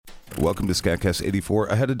Welcome to SKATCAST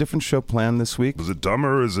 84. I had a different show planned this week. Is it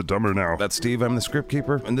dumber or is it dumber now? That's Steve, I'm the script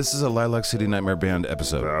keeper, and this is a Lilac City Nightmare Band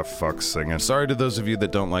episode. Ah, fuck singing. Sorry to those of you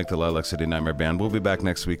that don't like the Lilac City Nightmare Band. We'll be back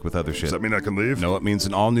next week with other shit. Does that mean I can leave? No, it means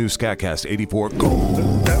an all-new SKATCAST 84. Go!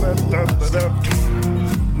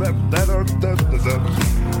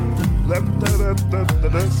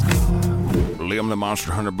 Liam the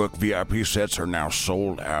Monster Hunter book VIP sets are now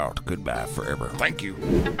sold out. Goodbye forever. Thank you.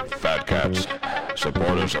 Fat Cats,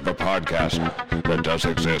 supporters of a podcast that does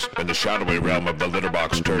exist in the shadowy realm of the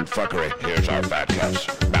litterbox turd fuckery. Here's our Fat Cats: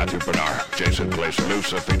 Matthew Bernard, Jason Glazer,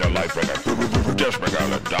 Lucifina Lightbringer, Jess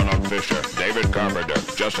McGarland, Donald Fisher, David Carpenter,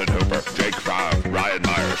 Justin Hooper, Jake Favre, Ryan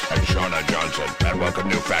Myers, and Shauna Johnson. And welcome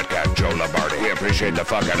new Fat Cat Joe Lombardi. We appreciate the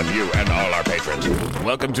fuck out of you and all our patrons.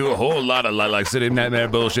 Welcome to a whole lot of Lilac City Nightmare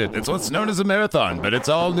bullshit. It's what's known as a marathon, but it's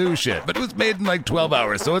all new shit. But it was made in like 12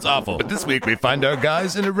 hours, so it's awful. But this week we find our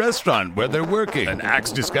guys in a restaurant where they're working. And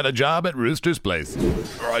Axe just got a job at Rooster's Place.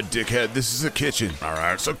 All right, dickhead, this is a kitchen. All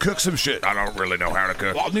right, so cook some shit. I don't really know how to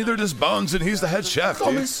cook. Well, neither does Bones, and he's the head chef,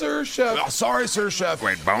 Call dude. me Sir Chef. Oh, sorry, Sir Chef.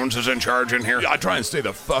 Wait, Bones is in charge in here? Yeah, I try and stay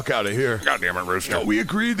the fuck out of here. God damn it, Rooster. No, we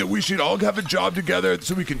agreed that we should all have a job together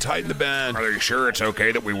so we can tighten the band. Are you sure it's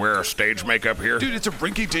okay that we wear our stage makeup here? Dude, it's a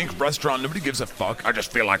rinky-dink restaurant. Nobody gives a fuck. I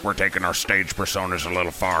just feel like we're taking our stage personas a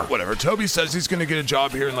little far. Whatever. Toby says he's gonna get a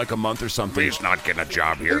job here in like a month or something. He's not getting a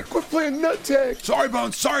job Hey, here. quit playing nut tag. Sorry,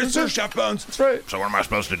 Bones. Sorry, Sir Chef Bones. That's right. So what am I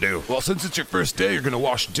supposed to do? Well, since it's your first day, you're gonna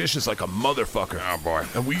wash dishes like a motherfucker. Oh, boy.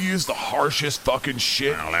 And we use the harshest fucking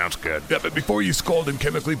shit. Well, that's good. Yeah, but before you scald and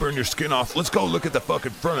chemically burn your skin off, let's go look at the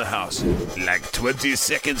fucking front of the house. Like 20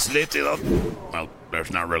 seconds later. Well, there's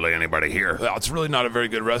not really anybody here. Well, it's really not a very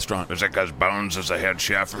good restaurant. Is it because Bones is the head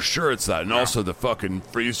chef? For sure it's that. And also the fucking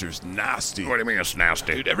freezer's nasty. What do you mean it's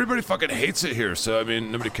nasty? Dude, everybody fucking hates it here, so I mean,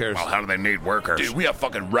 nobody cares. Well, how do they need workers? Dude, we have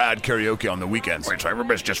fucking rad karaoke on the weekends. Wait, so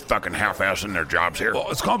everybody's just fucking half-assing their jobs here? Well,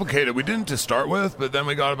 it's complicated. We didn't to start with, but then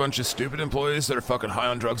we got a bunch of stupid employees that are fucking high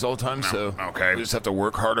on drugs all the time, so okay. we just have to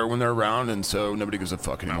work harder when they're around, and so nobody gives a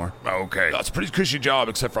fuck anymore. Okay. That's a pretty cushy job,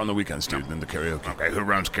 except for on the weekends, dude, and the karaoke. Okay, who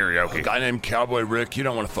runs karaoke? A guy named Cowboy Rick. You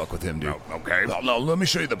don't want to fuck with him, dude. Okay. Well, no, let me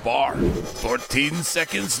show you the bar. 14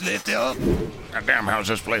 seconds later. God damn, how's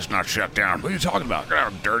this place not shut down? What are you talking about? Look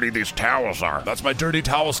how dirty these towels are. That's my dirty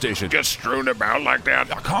towel station. Just strewn about like that?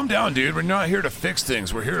 Now, calm down, dude. We're not here to fix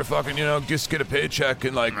things. We're here to fucking, just get a paycheck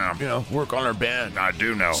and, work on our band. I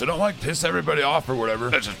do know. So don't, piss everybody off or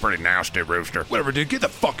whatever. This is pretty nasty, Rooster. Whatever, dude. Get the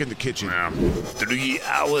fuck in the kitchen. 3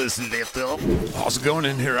 hours later. How's it going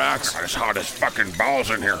in here, Axe? It's hot as fucking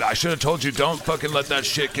balls in here. I should have told you, don't fucking let that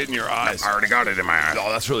shit get in your eyes. I already got it in my eye.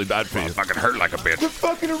 Oh, that's really bad for you. It fucking hurt like a bitch. Quit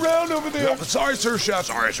fucking around over there. Sorry, Sir Chef.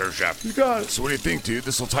 Sorry, Sir Chef. You got it. So what do you think, dude?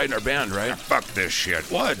 This will tighten our band, right? Fuck this shit.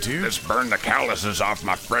 What, dude? This burned the calluses off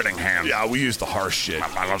my fretting hand. Yeah, we use the harsh shit.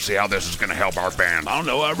 I don't see how this is gonna help our band. I don't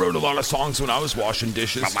know. I wrote a lot of songs when I was washing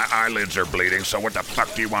dishes. But my eyelids are bleeding, so what the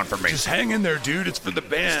fuck do you want from me? Just hang in there, dude. It's for the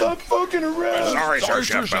band. Stop fucking around. Sorry, Sir Sir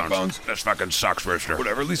Chef Chef Bones. This fucking sucks, Rooster.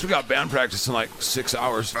 Whatever. At least we got band practice in 6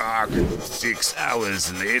 hours. Fuck. 6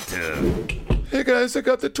 hours later. Hey guys, I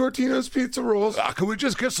got the Tortino's pizza rolls. Can we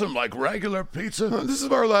just get some regular pizza? This is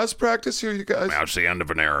our last practice here, you guys. That's the end of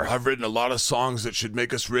an era. I've written a lot of songs that should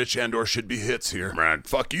make us rich and or should be hits here. Right.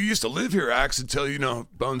 Fuck, you used to live here, Axe, until,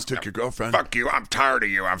 Bones took your girlfriend. Fuck you. I'm tired of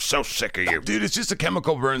you. I'm so sick of you. Dude, it's just a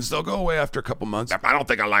chemical burns. They'll go away after a couple months. I don't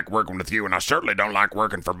think I like working with you, and I certainly don't like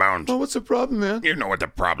working for Bones. Oh, what's the problem, man? You know what the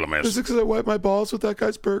problem Is is. it because I wiped my balls with that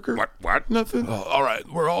guy's burger? What? Nothing. Oh, all right,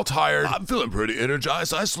 we're all tired. I'm feeling pretty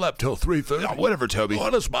energized. I slept till 3:30. Whatever, Toby.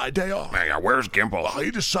 Well, it's my day off. Hey, where's Gimple?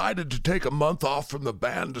 He decided to take a month off from the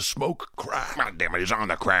band to smoke crack. God damn it, he's on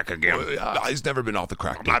the crack again. He's never been off the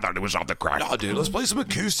crack, dude. I thought he was on the crack. No, dude, let's play some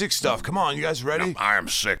acoustic stuff. Come on, you guys ready? I am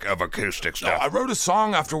sick of acoustic stuff. I wrote a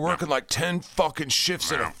song after working 10 fucking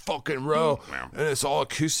shifts in a fucking row, and it's all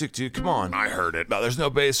acoustic, dude. Come on. I heard it. No, there's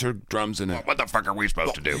no bass or drums in it. What the fuck are we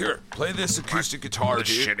supposed to do? Here, play this acoustic guitar, This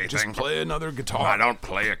dude. shitty Just thing? play another guitar. I don't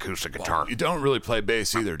play acoustic guitar. You don't really play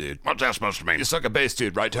bass either, dude. What's that supposed to mean? You suck at bass,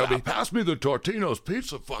 dude, right, Toby? Pass me the Tortino's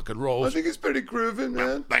pizza fucking I rolls. think it's pretty grooving,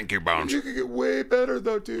 man. Thank you, Bones. You could get way better,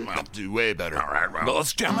 though, dude. I'll do way better. All right, well. But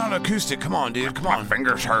let's jam out acoustic. Come on, dude. Come My on.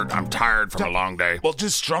 fingers hurt. I'm tired from a long day. Well,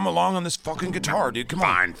 just strum along on this fucking guitar, dude. Come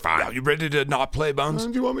on. Fine. Yeah, you ready to not play, Bones?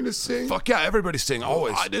 Do you want me to sing? Fuck yeah, everybody sing,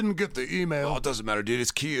 always. I didn't get the email. Oh, it doesn't matter, dude.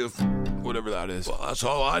 It's Kiev. whatever that is. Well, that's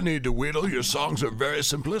all I need to wheedle. Your songs are very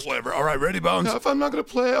simplistic. Whatever. All right, ready, Bones? Now, if I'm not gonna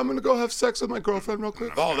play, I'm gonna go have sex with my girlfriend real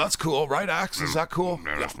quick. Oh, that's cool, right, Axe? Is that cool?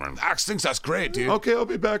 Yeah, that's fine. Axe thinks that's great, dude. Okay, I'll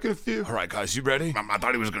be back in a few. All right, guys, you ready? I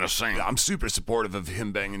thought he was gonna sing. I'm super supportive of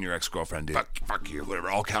him banging your ex-girlfriend, dude. Fuck you. Whatever,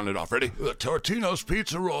 I'll count it off. Ready? The Tortino's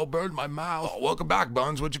pizza roll burned my mouth. Oh, welcome back,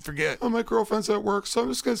 Bones. What'd you forget? Oh, my girlfriend's at work, so I'm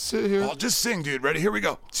just gonna sit here. I'll just sing, dude. Ready? Here we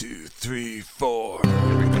go. 2, 3, 4.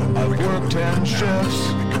 I've worked 10 shifts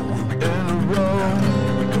in a row.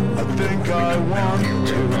 I think I want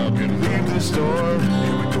to leave the store.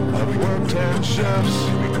 I've worked 10 shifts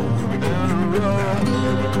in a row.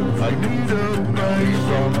 I need a break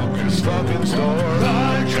from this fucking store.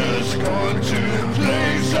 I just want to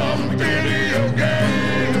play some video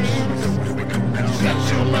games. Is that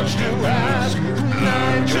too much to ask?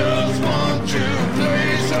 I just want to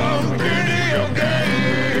play some video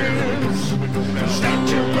games. Is that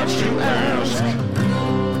too much to ask?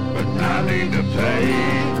 But I need to pay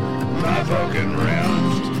my fucking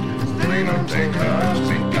rent. They don't take us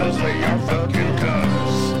because they are fucking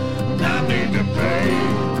cunts. I need to pay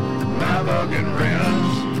my fucking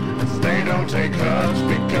rent. They don't take us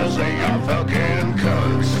because they are fucking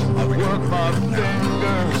cunts. I've worked my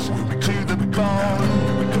fingers to the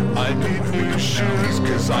bone. I need new shoes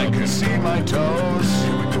cause I can see my toes.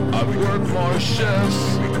 I've worked more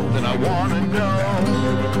shifts than I wanna know.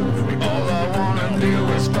 All I wanna do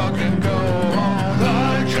is fucking go home.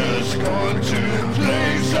 I just want to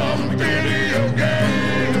play some video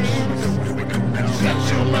games. Is that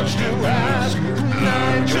too much to ask?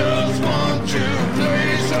 I just want to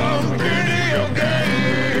play some video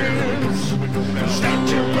games. Is that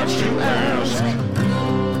too much to ask?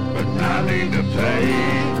 But I need to pay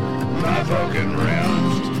my fucking rent.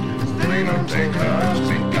 They don't take us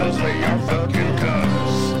because they are fucking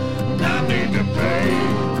cunts. I need to pay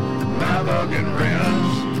my fucking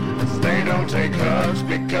rent. They don't take us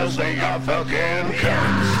because they are fucking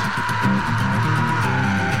cunts.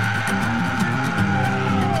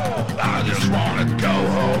 I just wanna go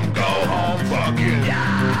home, fucking.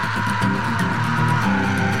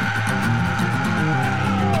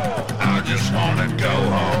 I just wanna go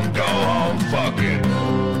home, fucking.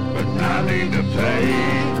 But I need to pay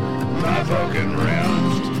my fucking rent.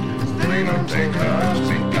 They don't take us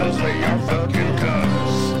because they are fucking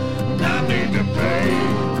cunts. I need to pay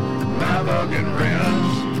my fucking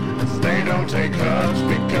rent. They don't take us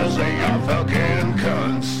because they are fucking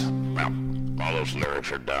cunts. Well, all those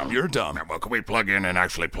lyrics are dumb. You're dumb. Well, can we plug in and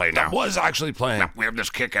actually play now? That was actually playing. We have this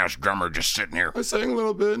kick-ass drummer just sitting here. I sang a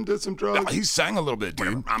little bit and did some drugs. He sang a little bit,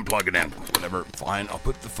 dude. I'm plugging in. Whatever. Fine, I'll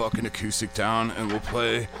put the fucking acoustic down and we'll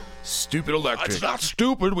play Stupid Electric. It's not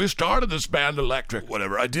stupid. We started this band Electric.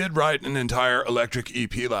 Whatever. I did write an entire Electric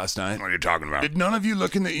EP last night. What are you talking about? Did none of you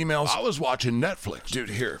look in the emails? I was watching Netflix.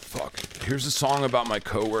 Dude, here, fuck. Here's a song about my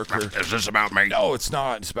coworker. Is this about me? No, it's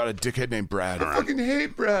not. It's about a dickhead named Brad. I fucking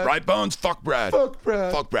hate Brad. Right, Bones? Fuck Brad. Fuck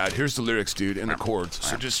Brad. Fuck Brad. Here's the lyrics, dude, and the chords.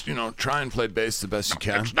 So just, try and play bass the best you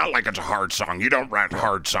can. It's not like it's a hard song. You don't write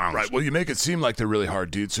hard songs. Right, well, you make it seem like they're really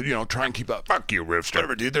hard, dude, so, try and keep up. Fuck you, Rooster.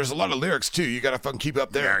 Whatever, dude. There's a lot of lyrics, too. You gotta fucking keep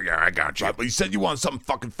up there. Yeah, I got you. Right, but you said you wanted something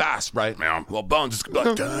fucking fast, right? Yeah. Well, Bones, it's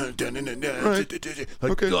like,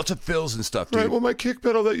 like Okay. lots of fills and stuff, dude. Right, well, my kick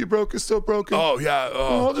pedal that you broke is still broken. Oh, yeah.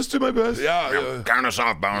 I'll just do my best. Yeah. Count us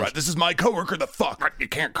off, Bones. Right, this is my coworker, the fuck. What? You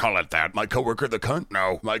can't call it that. My coworker, the cunt?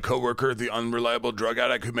 No. My coworker, the unreliable drug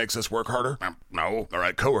addict who makes us work harder? No. All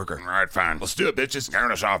right, coworker. All right, fine. Let's do it, bitches.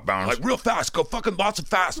 Count us off, Bones. Like real fast. Go fucking lots of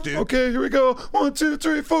fast, dude. Okay, here we go. 1, 2,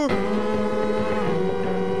 3, 4.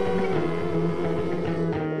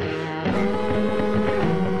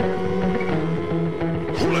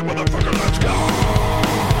 Holy motherfucker, let's go.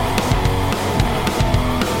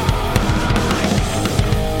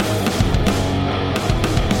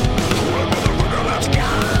 Holy motherfucker, let's go.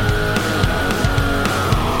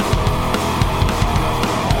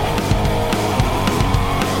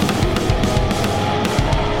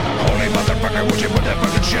 Holy motherfucker, would you put that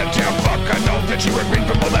fucking shit down? Fuck, I know that you agree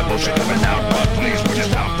from all that bullshit coming out, but please, would you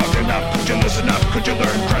stop fucking up? Could you listen up? Could you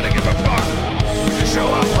learn? Try to give a fuck. Would you show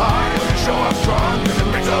up high? Would you show up drunk? It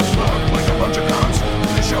makes us look like a bunch of cunts.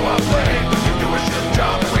 Would you show up late? Would you do a shit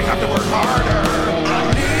job? And we have to work harder. I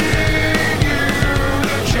need you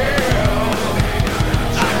to chill.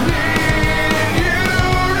 I need you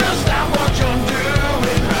to stop what you're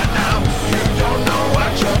doing right now. You don't know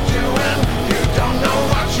what you're doing. You don't know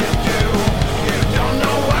what you do. You don't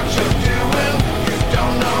know what you're doing. You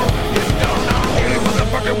don't know. You don't know. Holy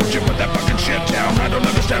motherfucker, would you put that fucking shit down? I don't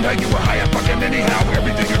understand how you were high and fucking anyhow.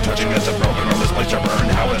 Everything you're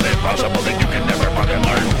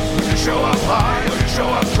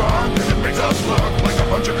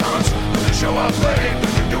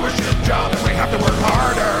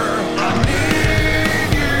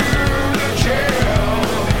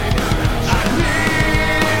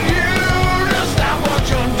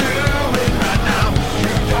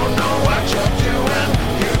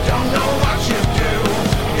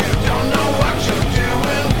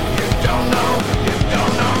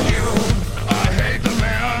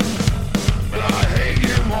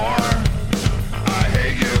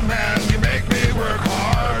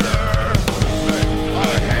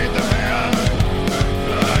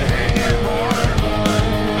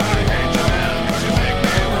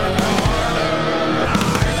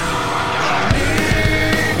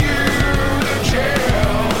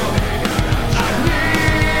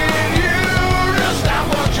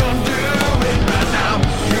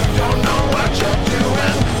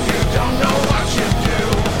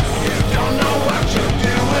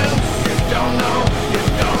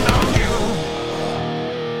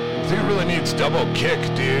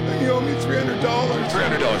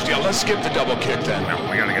Let's skip the double kick then. No,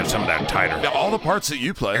 we gotta get some of that tighter. Now, all the parts that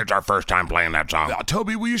you play. It's our first time playing that song.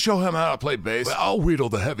 Toby, will you show him how to play bass? I'll wheedle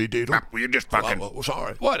the heavy deedle. Will you just fucking...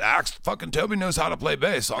 Sorry. What, Axe? Fucking Toby knows how to play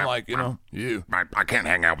bass. Unlike, you. I can't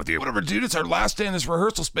hang out with you. Whatever, dude. It's our last day in this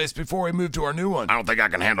rehearsal space before we move to our new one. I don't think I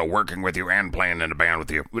can handle working with you and playing in a band with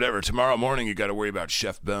you. Whatever. Tomorrow morning, you gotta worry about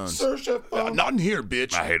Chef Bones. Sir, Chef Bones. Not in here,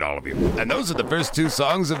 bitch. I hate all of you. And those are the first two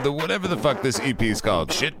songs of the whatever the fuck this EP is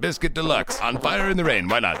called. Shitbizkit Deluxe. On Fire in the Rain.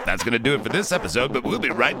 Why not? That's gonna do it for this episode, but we'll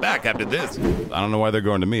be right back after this. I don't know why they're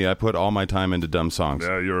going to me. I put all my time into dumb songs.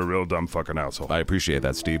 Yeah, you're a real dumb fucking asshole. I appreciate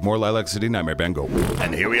that, Steve. More Lilac City Nightmare Band, go.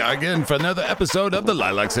 And here we are again for another episode of the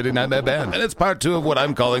Lilac City Nightmare Band. And it's part 2 of what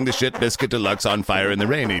I'm calling the Shitbizkit Deluxe On Fire in the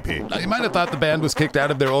Rain EP. Now, you might have thought the band was kicked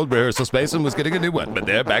out of their old rehearsal space and was getting a new one, but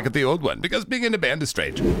they're back at the old one, because being in a band is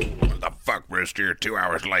strange. What the fuck, Rooster? You're 2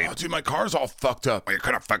 hours late. Oh, dude, my car's all fucked up. Well, you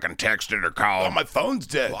could have fucking texted or called. Oh, my phone's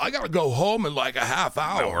dead. Well, I gotta go home in like a half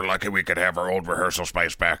hour. No, we're lucky we could have our old rehearsal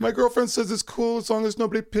space back. My girlfriend says it's cool as long as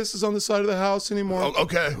nobody pisses on the side of the house anymore. Oh,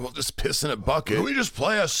 okay, we'll just piss in a bucket. Can we just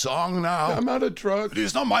play a song now? I'm out of drugs. Dude,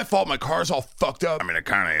 it's not my fault my car's all fucked up. I mean, it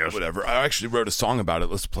kind of is. Whatever, I actually wrote a song about it.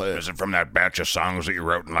 Let's play it. Is it from that batch of songs that you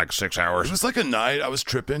wrote in like 6 hours? It was like a night. I was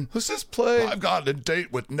tripping. Let's just play. I've got a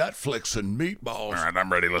date with Netflix and meatballs. All right,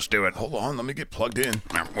 I'm ready. Let's do it. Hold on, let me get plugged in.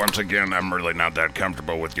 Now, once again, I'm really not that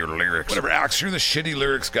comfortable with your lyrics. Whatever, Axe, you're the shitty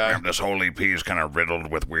lyrics guy. This whole EP is kind of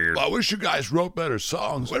riddled with weird. I wish you guys wrote better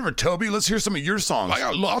songs. Whatever, Toby, let's hear some of your songs. I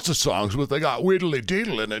got lots of songs, but they got widdly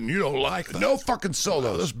deedle in it, and you don't like them. No fucking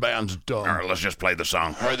solo. This band's dumb. All right, let's just play the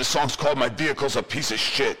song. All right, the song's called My Vehicle's a Piece of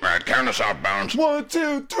Shit. All right, count us out, Bones. 1,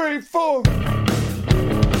 2, 3, 4.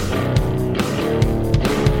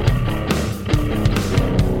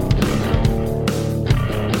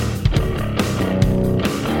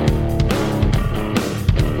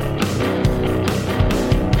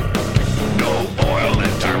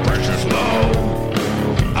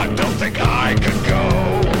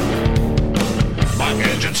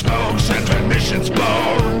 Smokes and transmissions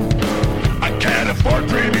blown. I can't afford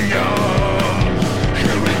premium.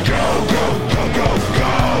 Here we go, go, go, go,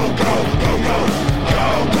 go, go, go, go, go,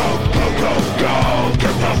 go, go, go, go.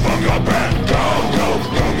 Get the fuck up and go, go,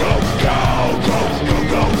 go, go, go, go, go,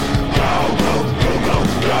 go, go, go, go, go,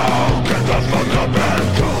 go. Get the fuck up and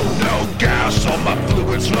go. No gas on my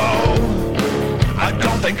fluids low. I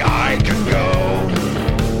don't think I can go.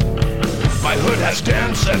 My hood has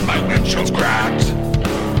dents and my windshield's cracked.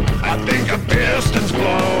 I think a piston's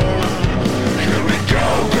blown. Here we go,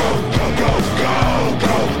 go, go, go, go,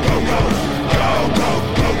 go, go, go, go, go,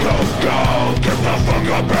 go, go, go. Get the fuck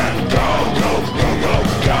up and go, go, go, go,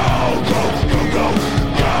 go, go, go, go,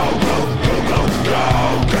 go, go, go, go, go.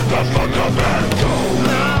 Get the fuck up and go.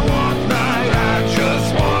 I want night, I just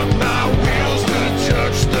want my wheels to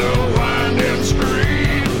touch the winding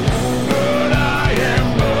street. But I am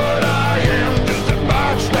just a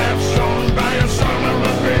box that's owned by a son of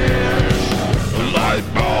a bitch. Light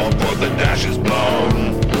bulb for the dash is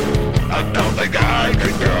blown. I don't think I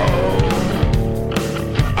could go.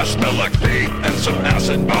 I smell like feet and some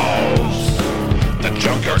acid balls. The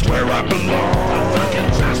junkyard's where I belong.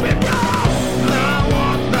 Fucking trust me, bro. I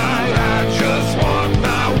want night, I just want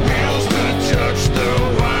my wheels to touch the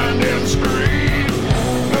winding street.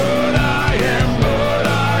 But I am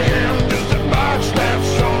just a box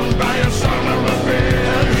that's owned by a son of a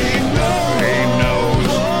bitch. He knows.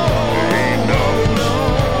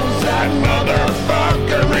 That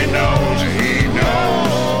motherfucker, he knows.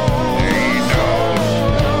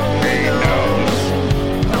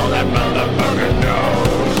 Oh, that motherfucker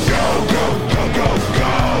knows. Go, go, go, go,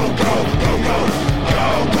 go, go, go, go, go,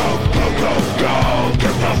 go, go, go, go.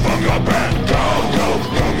 Get the fuck up and go, go,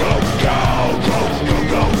 go, go, go, go, go,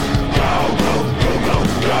 go, go, go, go, go,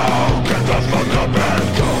 go. Get the fuck up and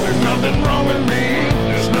go. There's nothing wrong with me.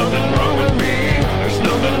 There's nothing wrong with me. There's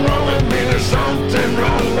nothing wrong with me. There's something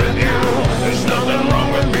wrong with you. There's nothing wrong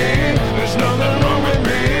with me. There's nothing wrong with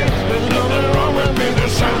me. There's nothing wrong with me.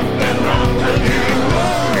 There's something wrong with you.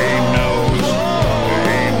 He knows.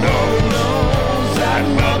 That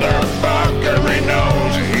motherfucker, he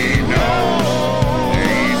knows. He knows.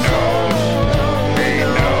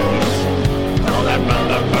 Oh, that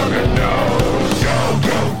motherfucker knows. Go,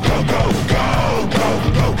 go, go, go, go, go,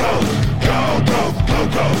 go, go, go, go.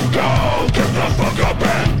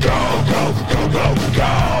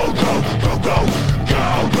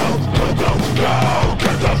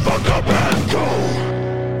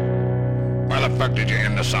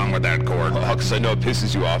 the song with that chord? Because I know it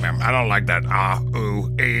pisses you off. I don't like that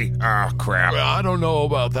crap. Well, I don't know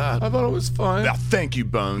about that. I thought it was fine. Yeah, thank you,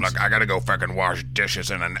 Bones. Look, I gotta go fucking wash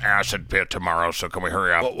dishes in an acid pit tomorrow, so can we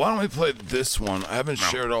hurry up? Well, why don't we play this one? I haven't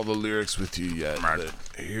shared all the lyrics with you yet. Right. But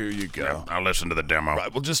here you go. I'll listen to the demo.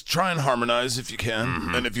 Right, well, just try and harmonize if you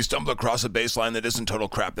can. And if you stumble across a bass line that isn't total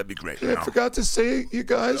crap, that'd be great. I forgot to say, you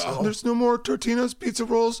guys, there's no more Tortino's pizza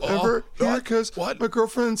rolls ever here because my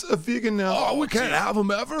girlfriend's a vegan now. Oh, we can't have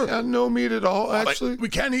them ever. Yeah, no meat at all, actually. We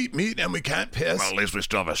can't eat meat and we can't piss. Well, at least we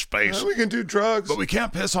still have a space. Yeah, we can do drugs. But we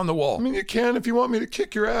can't piss on the wall. I mean, you can if you want me to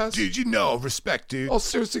kick your ass. Dude, you know, respect, dude. I'll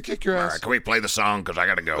seriously kick your All ass. right, can we play the song? Because I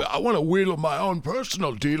gotta go. I want to wheedle my own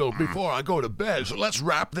personal deedle before I go to bed, so let's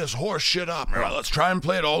wrap this horse shit up. All right, let's try and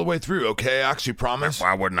play it all the way through, okay? Axe, you promise?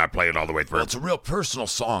 Why wouldn't I play it all the way through? Well, it's a real personal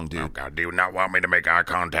song, dude. Oh, God, do you not want me to make eye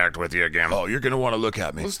contact with you again? Oh, you're going to want to look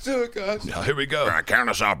at me. Let's do it, guys. Now, here we go. All right, count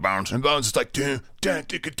us off, Bones. And Bones, it's like dun, dun,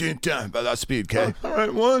 dun, dun, dun, by that speed, okay? All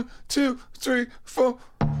right, 1, 2, 3, 4.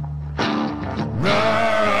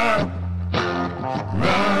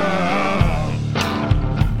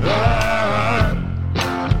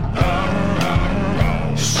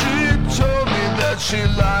 She told me that she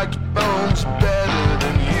liked Bones better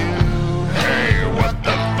than you. Hey, what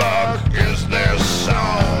the fuck is this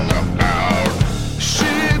song about? She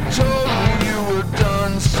told me you were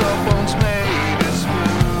done, so Bones made his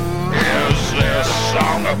move. Is this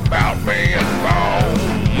song about me and Bones?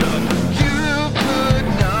 You could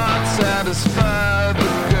not satisfy the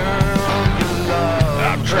girl you love.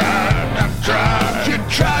 I've tried.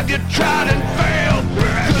 You tried and failed.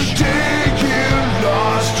 The day you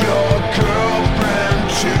lost your girlfriend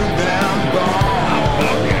to them bones. I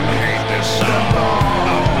fucking hate this song.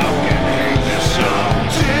 I fucking hate this song.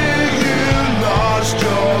 Day you lost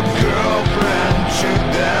your girlfriend to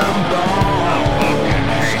them bones. I fucking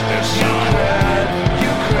hate this song.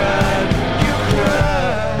 You cried.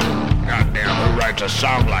 Goddamn, who writes a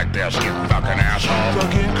song like this, you fucking asshole?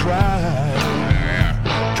 Fucking cried.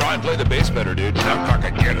 Yeah, Try and play the bass better, dude. I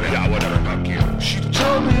fucking get it. Yeah, whatever, fuck you. She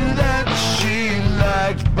told me that she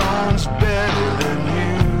liked Bones better than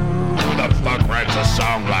you. Who the fuck writes a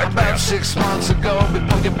song like About this? 6 months ago,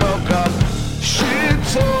 before you broke up, she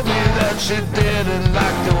told me that she didn't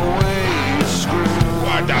like the way you screwed.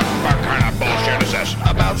 What the fuck kind of bullshit is this?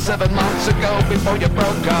 About 7 months ago, before you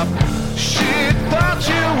broke up, she thought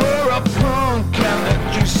you were a punk and that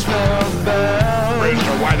you smelled bad.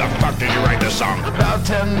 Rooster, why the fuck did you write this song? About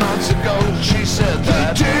 10 months ago, she said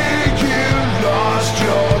that the day you lost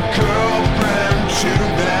your girlfriend to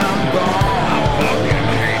them bones. I fucking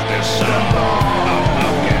hate this song. I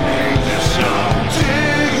fucking hate this song.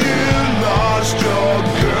 Day you lost your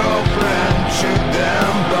girlfriend to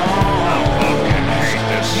them bones. I fucking hate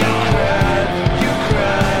this song. You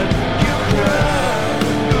cried.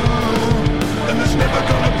 Ooh, and there's never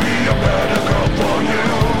gonna be a better girl for you.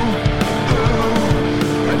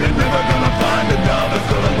 Ooh, and you're never gonna find another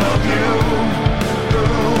girl to love you.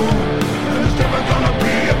 Ooh, and there's never gonna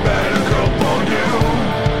be a better girl for you.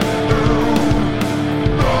 Ooh,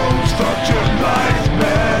 Bones fucked your life,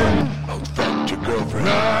 man. Bones fucked your girlfriend.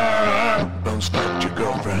 Bones fucked your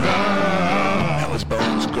girlfriend. Now it's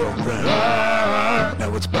Bones' girlfriend.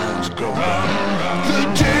 Now it's Bones' girlfriend. The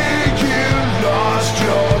day you lost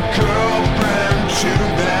your girlfriend to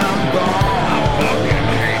them bones. I fucking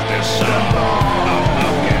hate this song. I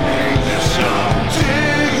fucking hate this song.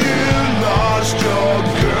 Day you lost your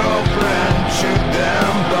girlfriend to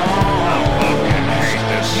them bones. I fucking hate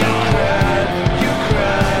this song. You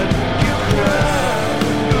cried.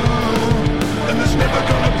 Ooh, and there's never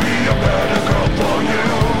gonna be a better girl for you.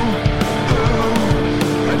 Ooh,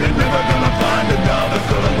 and you're never gonna find another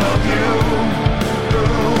girl to love you.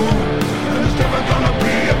 Ooh, and there's never gonna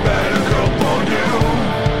be a better girl for you.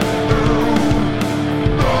 Ooh,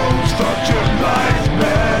 Bones fucked your life,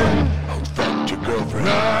 man. Bones fucked your girlfriend.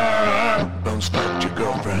 Bones fucked your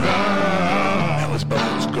girlfriend. Now it's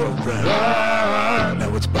Bones' girlfriend.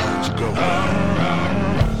 Now it's Bones'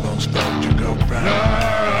 girlfriend. Bones fucked your girlfriend.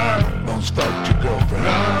 Bones fucked your girlfriend.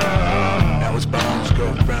 Now it's Bones'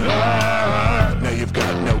 girlfriend. Now you've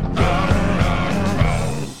got no girlfriend.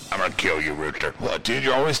 I'm gonna kill you, Rooster. What, dude?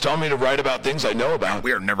 You always tell me to write about things I know about.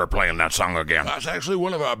 We're never playing that song again. That's actually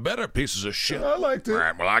one of our better pieces of shit. I liked it. All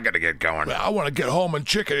right, well, I gotta get going. I want to get home and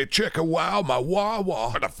chicka wow my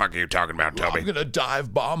wah-wah. What the fuck are you talking about, I'm Toby? gonna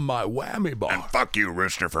dive bomb my whammy bar. And fuck you,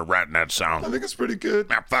 Rooster, for writing that I song. think it's pretty good.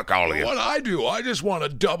 Now, fuck all of you. What I do, I just want to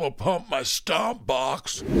double pump my stomp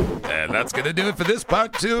box. And that's gonna do it for this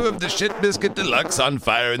part 2 of the Shitbizkit Deluxe on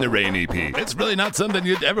Fire in the Rain EP. It's really not something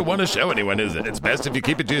you'd ever want to show anyone, is it? It's best if you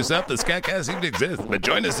keep it to yourself. The SKATCAST podcast even exists. But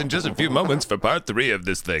join us in just a few moments for part 3 of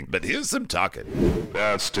this thing. But here's some talking.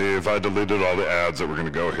 Yeah, Steve, I deleted all the ads that were going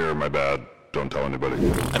to go here. My bad. Don't tell anybody.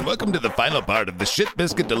 And welcome to the final part of the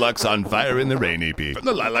Shitbizkit Deluxe on Fire in the Rain EP. From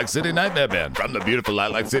the Lilac City Nightmare Band. From the beautiful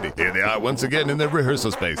Lilac City. Here they are once again in their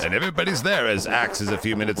rehearsal space. And everybody's there as Axe is a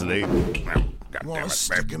few minutes late. God Wanna damn it,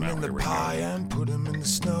 stick babe. him in the Here we go. pie and put him in the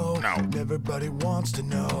snow. No. Everybody wants to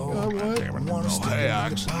know. God damn it. Wanna stick Hey, him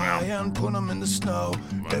in Axe. the pie and put him in the snow.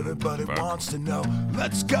 Everybody wants to know.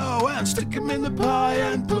 Let's go and stick him in the pie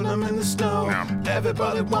and put him in the snow. No.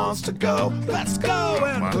 Everybody wants to go. Let's go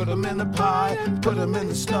and What? put him in the pie and put him in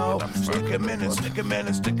the snow. Stick him in it, stick him in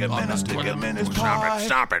it, stick him in it, stick him in his pie.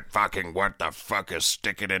 Stop it. Fucking what the fuck is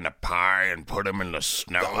stick it in the pie and put him in the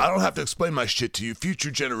snow? I don't have to explain my shit to you.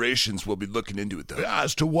 Future generations will be looking into it, though.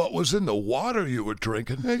 As to what was in the water you were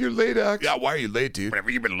drinking. Hey, you're late, Axe. Yeah, why are you late, dude?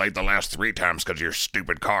 Whenever you've been late the last 3 times because of your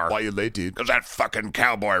stupid car. Why are you late, dude? Because that fucking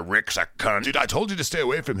cowboy Rick's a cunt. Dude, I told you to stay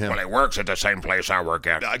away from him. Well, he works at the same place I work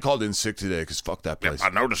at. I called in sick today because fuck that place. I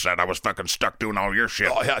noticed that. I was fucking stuck doing all your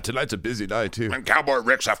shit. Oh, yeah, tonight's a busy night, too. And Cowboy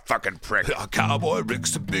Rick's a fucking prick. Cowboy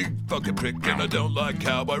Rick's a big fucking prick, and I don't like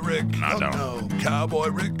Cowboy Rick. I don't. No, Cowboy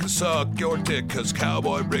Rick can suck your dick, cause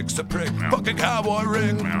Cowboy Rick's a prick. Fucking Cowboy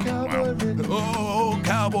Rick. Cowboy Rick. Oh,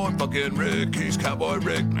 Cowboy fucking Rick. He's Cowboy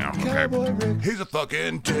Rick. Okay. Cowboy Rick. He's a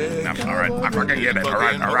fucking dick. All right. I fucking get it. All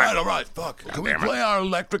right. Fuck. Can we damn it. play our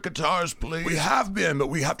electric guitars, please? We have been, but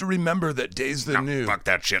we have to remember that days the new. Fuck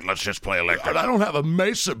that shit. Let's just play electric. And I don't have a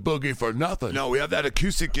Mesa boogie for nothing. No, we have that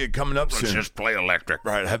acoustic gig coming up Let's soon. just play electric.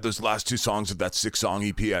 Right, I have those last 2 songs of that 6-song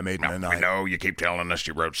EP I made in a I night. know you keep telling us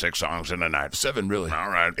you wrote 6 songs in a night. 7, really. All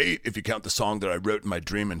right. 8, if you count the song that I wrote in my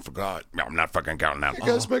dream and forgot. No, I'm not fucking counting that. Hey,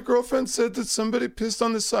 guys, my girlfriend said that somebody pissed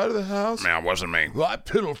on the side of the house. No, it wasn't me. Well, I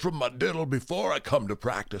piddle from my diddle before I come to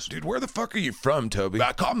practice. Dude, where the fuck are you from, Toby?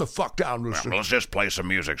 Calm the fuck down, Rooster. Well, let's just play some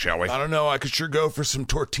music, shall we? I don't know, I could sure go for some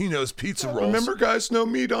Tortino's pizza rolls. Remember, guys, no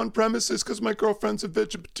meat on premises because my girlfriend's a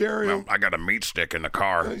vegetarian. Well, I got a meat stick in the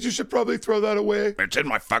car. You should probably throw that away. It's in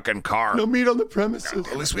my fucking car. No meat on the premises.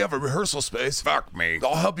 At least we have a rehearsal space. Fuck me.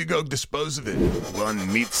 I'll help you go dispose of it.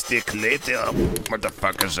 One meat stick later. What the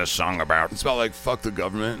fuck is this song about? It's about like fuck the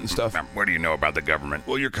government and stuff. Now, what do you know about the government?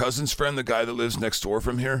 Well, your cousin's friend, the guy that lives next door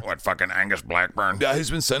from here. What, fucking Angus Blackburn? Yeah, he's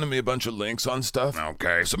been sending me a bunch of links on stuff.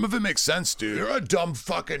 Okay. Some of it makes sense, dude. You're a dumb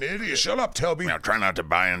fucking idiot. Shut up, Toby. Now, try not to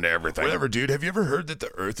buy into everything. Whatever, dude. Have you ever heard that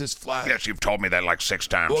the earth is flat? Yes, you've told me that like 6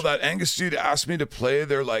 times. Well, that Angus dude asked me to play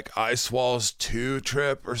their, like, Ice Walls 2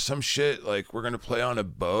 trip or some shit. Like, we're going to play on a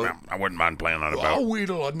boat. Well, I wouldn't mind playing on a I'll boat.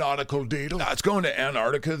 wheedle a nautical deedle. Nah, it's going to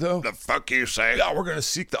Antarctica, though. The fuck you say? Yeah, we're going to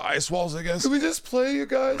seek the ice walls, I guess. Can we just play, you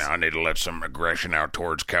guys? Now, I need to let some aggression out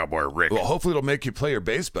towards Cowboy Rick. Well, hopefully it'll make you play your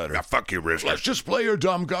bass better. Now, fuck you, Rizzler. Let's just play your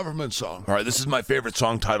dumb government song. All right, this is my favorite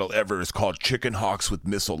song title ever. It's called Chicken Hawks with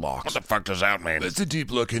Missile What Locks. the fuck does that mean? It's a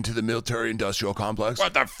deep look into the military-industrial complex.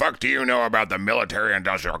 What the fuck do you know about the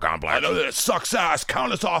military-industrial complex? I know that it sucks ass.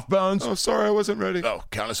 Count us off, Bones. Oh, sorry, I wasn't ready. Oh,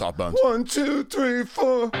 count us off, Bones. 1, 2, 3,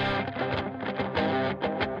 4.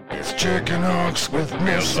 It's chicken hawks with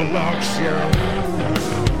missile locks, yeah.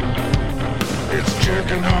 It's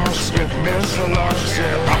chicken hawks with missile locks,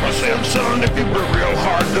 yeah. Papa said, son, if you work real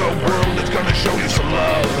hard, the world is gonna show you some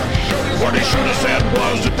love. What he should have said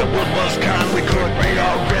was, if the world was kind, we could pay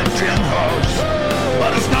our rent in hugs.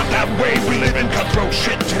 But it's not that way. We live in cutthroat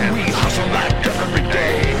shit, and we hustle like every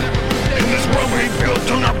day. In this world we built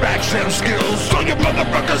on our backs and skills. So you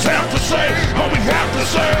motherfuckers have to say, all we have to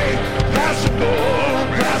say, passable,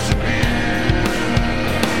 passable.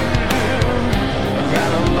 I've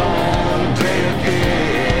had a long day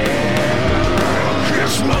again.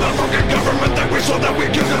 This motherfucking government that we so that we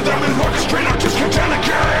give them and orchestrate our discontent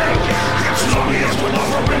again. It's long as we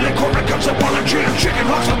love our really corporate comes up on a gin and chicken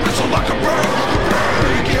hawks and whistle like a bird.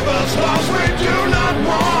 Give us laws we do not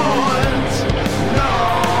want. No,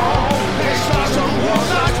 they start some wars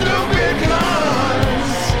like stupid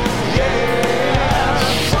guns. Yeah,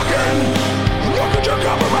 fucking look at your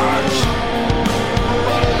government.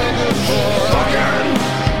 What are they good for? Fucking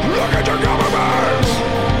look at your government.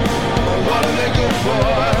 What are they good for?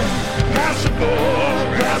 Passable,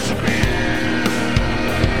 passable.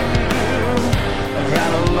 I've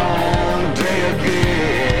had a long day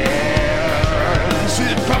again. See,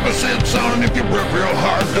 Papa said, son, if you work real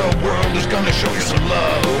hard, the world is gonna show you some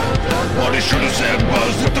love. What he should have said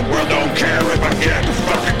was, if the world don't care if I get a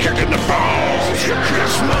fucking kick in the balls.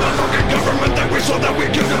 This motherfucking government that we so that we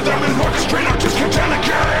give them and orchestrate our discontent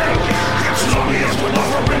again. It's long as we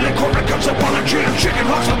love our really corporate comes up on a gin and chicken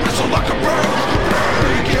hawks and whistle like a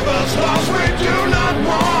bird. Give us laws we do not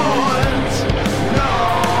want. No,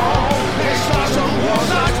 they start some wars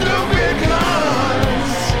like stupid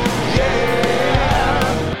guns. Yeah.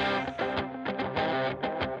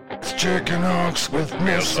 hawks with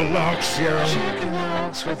missiles, yeah. Chicken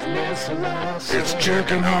hawks with missiles. It's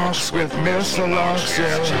chicken hawks with missiles,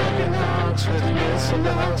 yeah. Chicken hawks with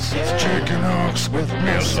missiles. It's chicken hawks with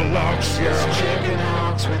missiles, yeah. Chicken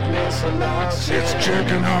hawks with missiles. It's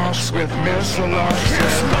chicken hawks with missiles.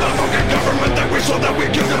 It's motherfucking government that we saw that we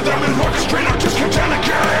give them and orchestrate our discontent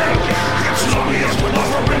again. It's lobbyists with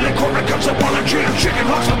overridden corporate cuts that wanna treat them chicken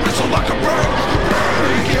hawks with missile like a bird.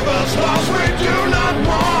 Give us laws we do not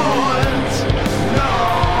want. No,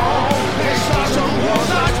 they start some wars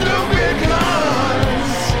like stupid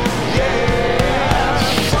guns. Yeah,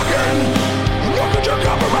 fucking look at your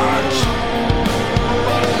government.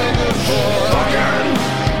 What are they good for? Fucking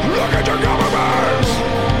look at your government.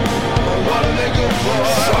 What are they good for?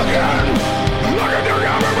 Fucking look at your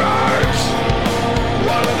government.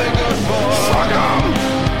 What are they good for? Fuck 'em.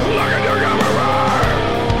 Look at your government.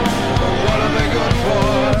 What are they good for?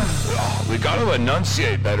 We gotta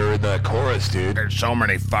enunciate better in the chorus, dude. There's so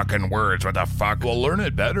many fucking words. What the fuck? Well, learn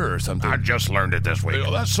it better or something. I just learned it this week. You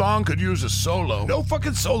know, that song could use a solo. No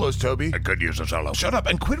fucking solos, Toby. I could use a solo. Shut up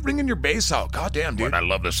and quit ringing your bass out. Goddamn, dude. But I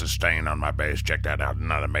love the sustain on my bass. Check that out.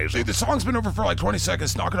 Not amazing? Dude, the song's been over for like 20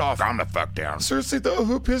 seconds. Knock it off. Calm the fuck down. Seriously though,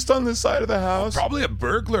 who pissed on this side of the house? Probably a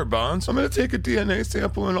burglar, Bones. I'm gonna take a DNA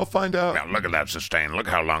sample and I'll find out. Now look at that sustain. Look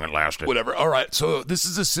how long it lasted. Whatever. All right. So this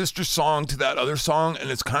is a sister song to that other song, and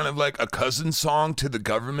it's kind of like a cousin song to the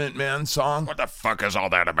Government Man song. What the fuck is all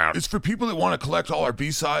that about? It's for people that want to collect all our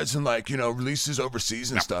B-sides and, like, you know, releases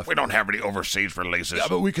overseas and stuff. We don't have any overseas releases. Yeah,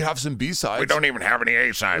 but we could have some B-sides. We don't even have any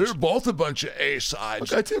A-sides. They're both a bunch of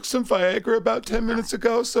A-sides. Look, I took some Viagra about 10 minutes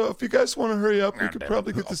ago, so if you guys want to hurry up, we could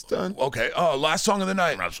probably get this done. Okay, last song of the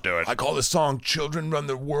night. Let's do it. I call this song Children Run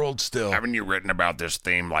the World Still. Haven't you written about this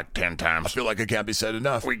theme like 10 times? I feel like it can't be said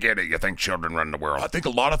enough. We get it. You think children run the world. I think a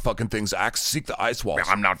lot of fucking things seek the ice walls.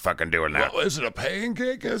 I'm not fucking doing that. Well, is it a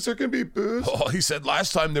pancake? Is there gonna be booze? Oh, he said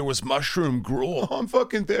last time there was mushroom gruel. Oh, I'm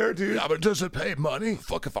fucking there, dude. Yeah, but does it pay money?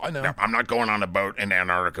 Fuck if I know. No, I'm not going on a boat in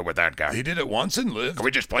Antarctica with that guy. He did it once and lived. Can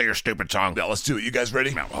we just play your stupid song? Yeah, let's do it. You guys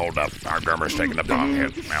ready? Now, hold up. Our drummer's taking the bong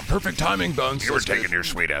hit. Now, Perfect timing, Bones. you were taking your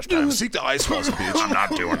sweet-ass time. Seek the ice walls, bitch. I'm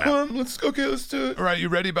not doing that. Let's do it. All right, you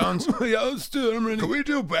ready, Bones? Yeah, let's do it. I'm ready. Can we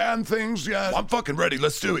do band things yet? I'm fucking ready.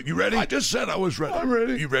 Let's do it. You ready? I just said I was ready. I'm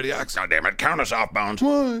ready. You ready, Axe? God damn it. Count us off, Bones.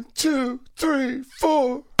 1, 2, 3,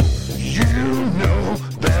 4. You know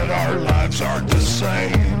that our lives aren't the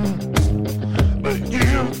same, but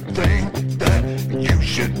you think that you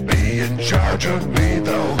should be in charge of me,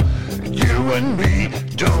 though you and me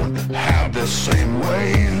don't have the same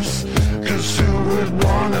ways. 'Cause who would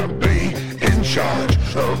wanna be in charge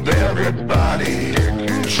of everybody?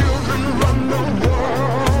 Children run the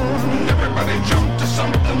world. Everybody jump to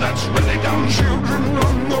something that's really dumb. Children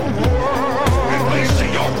run the world. Replace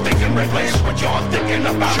your thinking, replace what you're thinking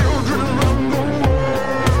about. Children run the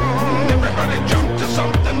world. Everybody jump to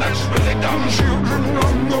something that's really dumb. Children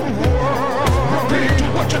run the world. Repeat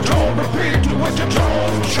what you're told, repeat what you're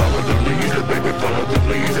told. Follow the leader, baby, follow the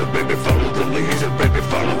leader, baby, follow the leader, baby,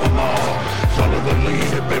 follow them all. Follow the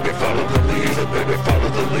leader, baby, follow the leader, baby, follow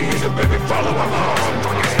the leader, baby, follow them all.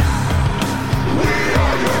 We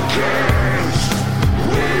are your kings,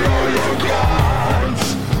 we are your gods.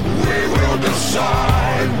 We will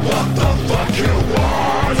decide what the fuck you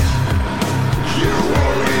want. You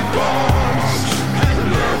will eat bombs and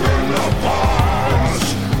live in the bombs.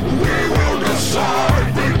 We will decide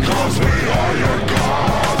because we are your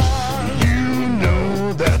gods. You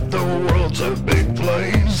know that the world's a big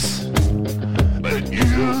place, but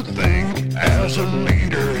you think as a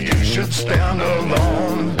leader you should stand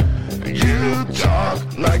alone. You talk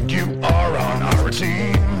like you are on our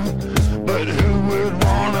team, but who would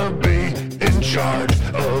wanna be in charge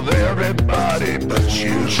of everybody but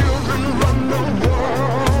you? Children run the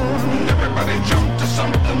world. Everybody jump to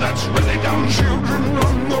something that's really dumb. Children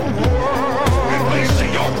run the world. Replace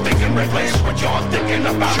your thinking, replace what you're thinking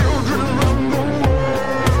about. Children run the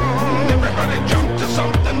world. Everybody jump to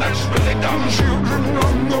something that's really dumb. Children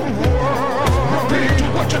run the world. Repeat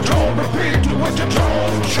what you're told, repeat what you're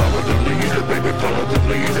told. Follow the leader, baby, follow the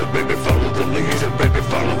leader, baby, follow the leader, baby,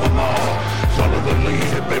 follow them all. Follow the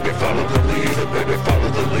leader, baby, follow the leader, baby, follow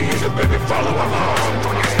the leader, baby, follow them all.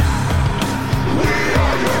 We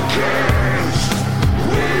are your kings,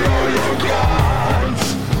 we are your gods.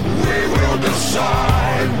 We will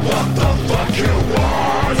decide what the fuck you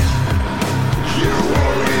want. You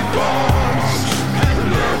will eat bombs and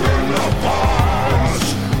live in the bombs.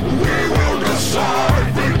 We will decide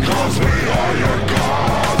because we are your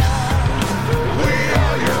gods. We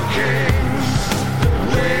are your kings,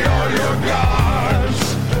 we are your gods.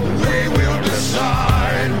 We will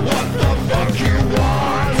decide what the fuck you want.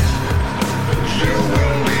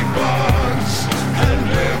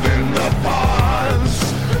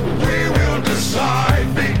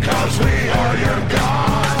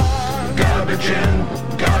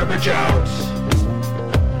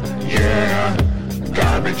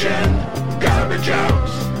 garbage out.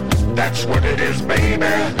 That's what it is, baby.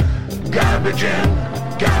 Garbage in,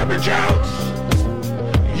 garbage out.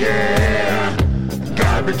 Yeah,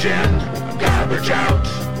 garbage in, garbage out.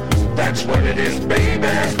 That's what it is, baby.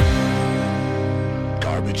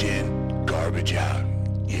 Garbage in, garbage out.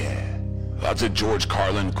 Yeah. That's a George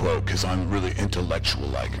Carlin quote, because I'm really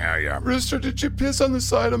intellectual-like. Yeah. Rooster, did you piss on the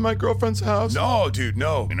side of my girlfriend's house? No, dude,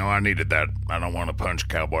 no. You know, I needed that. I don't want to punch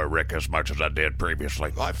Cowboy Rick as much as I did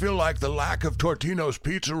previously. I feel like the lack of Tortino's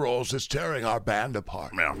pizza rolls is tearing our band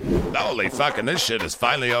apart. Yeah. Holy fucking, this shit is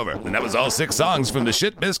finally over. And that was all 6 songs from the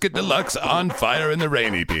Shitbizkit Deluxe On Fire in the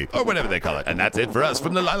Rain EP, or whatever they call it. And that's it for us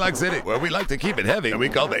from the Lilac City, where we like to keep it heavy, and we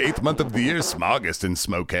call the 8th month of the year Smoggest in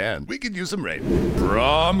Spokane. We could use some rain.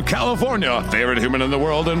 From California, favorite human in the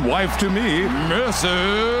world and wife to me,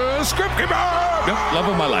 Mrs. Scriptkeeper! Yep, love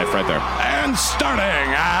of my life right there. And starting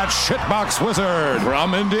at Shitbox Wizard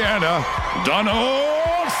from Indiana,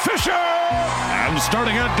 Donald Fisher! And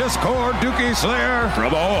starting at Discord Dookie Slayer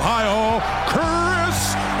from Ohio,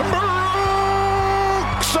 Chris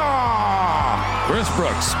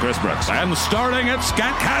Brooks. And starting at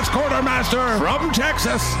SKATCAST Quartermaster from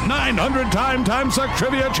Texas, 900-time Timesuck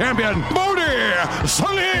Trivia Champion, Bodhi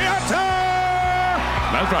Soliata!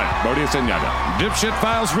 That's right, Bodhi Senyata. Dipshit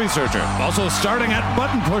Files researcher. Also starting at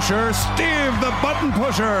Button Pusher, Steve the Button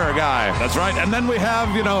Pusher guy. That's right, and then we have,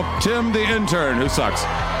 Tim the intern who sucks.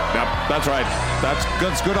 Yep, that's right.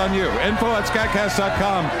 That's good on you.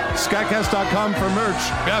 Info@SKATCAST.com. SKATCAST.com for merch.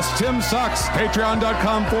 Yes, Tim sucks.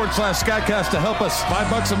 Patreon.com/SKATCAST to help us.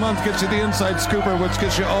 $5 a month gets you the inside scooper, which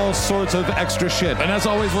gets you all sorts of extra shit. And as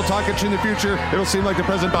always, we'll talk at you in the future. It'll seem like the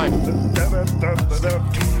present. Bye.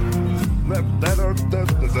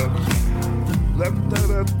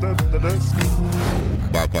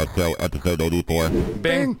 SKATCAST Show, episode 84.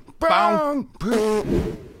 Bing, bong,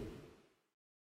 poo.